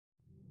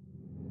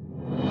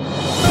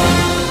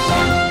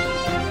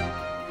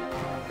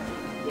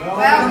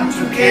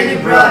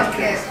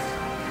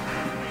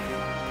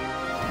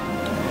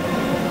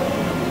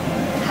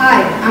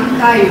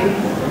Caio.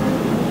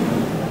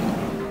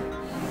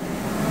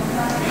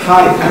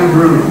 Hi, I'm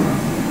Bruno.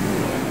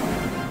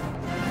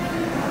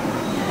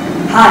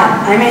 Hi,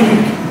 I'm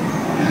Henrique.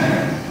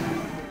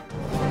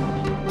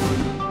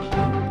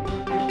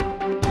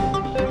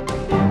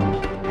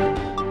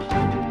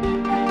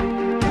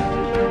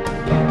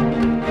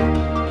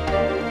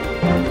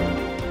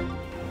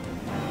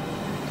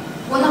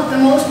 One of the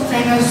most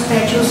famous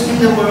statues in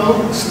the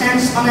world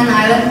stands on an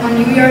island on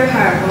New York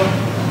Harbor.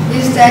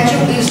 This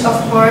statue is, of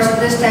course,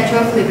 the Statue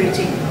of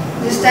Liberty.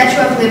 The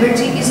Statue of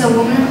Liberty is a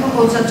woman who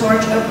holds a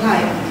torch up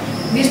high.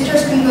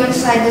 Visitors can go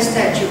inside the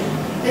statue.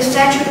 The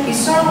statue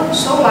is so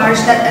large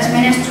that as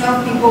many as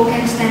 12 people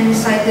can stand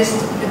inside the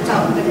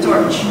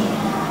torch.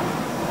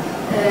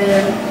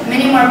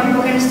 Many more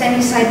people can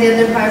stand inside the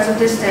other parts of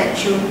the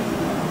statue.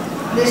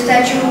 The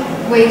statue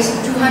weighs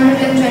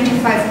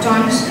 225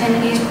 tons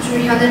and is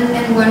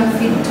 301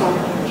 feet tall.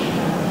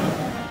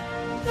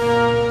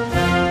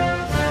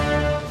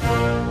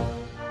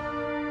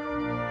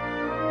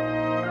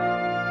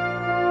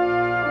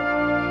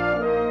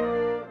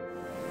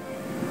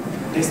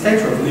 The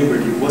Statue of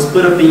Liberty was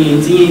put up in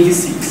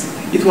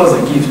 1886. It was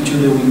a gift to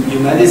the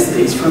United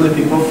States from the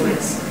people of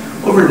France.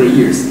 Over the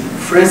years,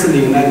 France and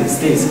the United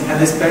States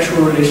had a special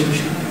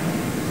relationship.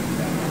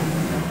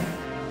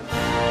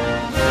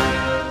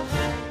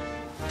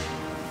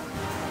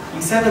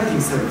 In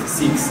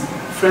 1776,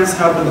 France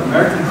helped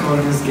American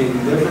colonies gain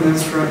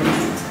independence from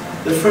Egypt.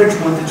 The French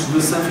wanted to do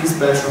something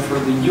special for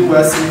the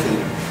US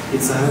centennial,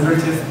 its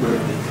 100th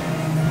birthday.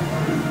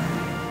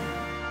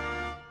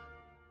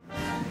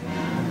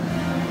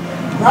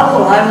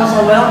 Laboulaye was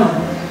a well-known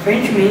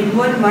Frenchman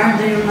who admired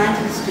the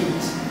United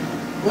States.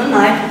 One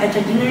night, at a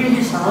dinner in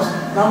his house,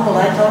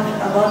 Laboulaye talked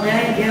about the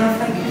idea of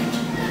a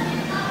gift.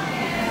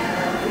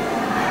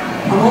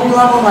 Among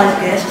Laboulaye's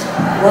guests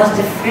was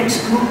the French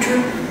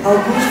sculptor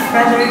Auguste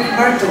Frédéric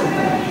Berthoud.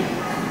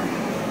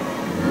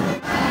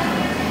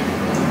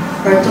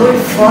 Berthoud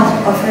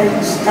thought of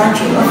a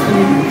statue of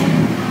liberty.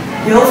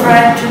 He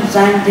offered to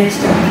design the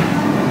statue.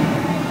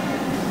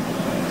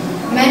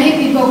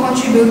 Many people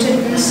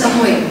contributed in some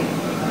way.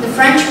 The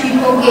French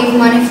people gave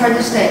money for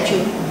the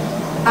statue.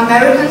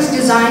 Americans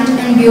designed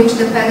and built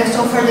the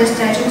pedestal for the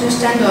statue to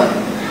stand on.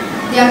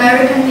 The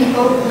American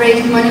people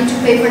raised money to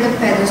pay for the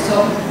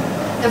pedestal.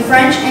 The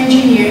French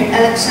engineer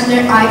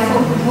Alexander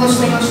Eiffel, who was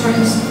famous for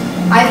his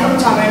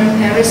Eiffel Tower in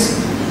Paris,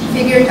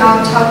 figured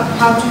out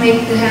how to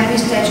make the heavy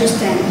statue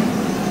stand.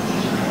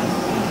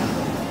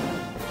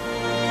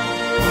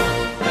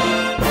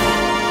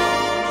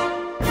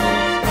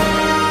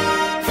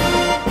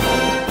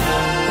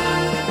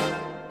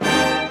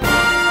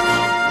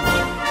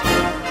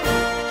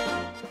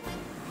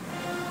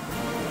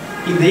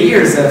 In the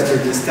years after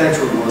the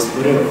statue was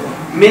put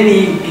up,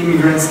 many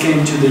immigrants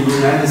came to the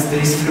United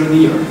States through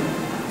New York.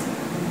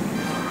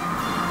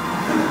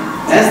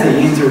 As they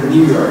entered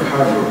New York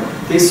Harbor,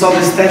 they saw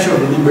the Statue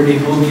of Liberty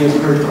holding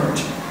up her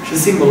torch. She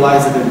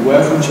symbolized the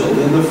welcome to a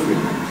land of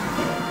freedom.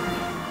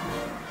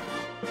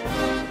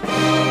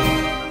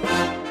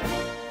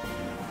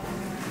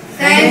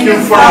 Thank you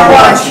for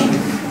watching.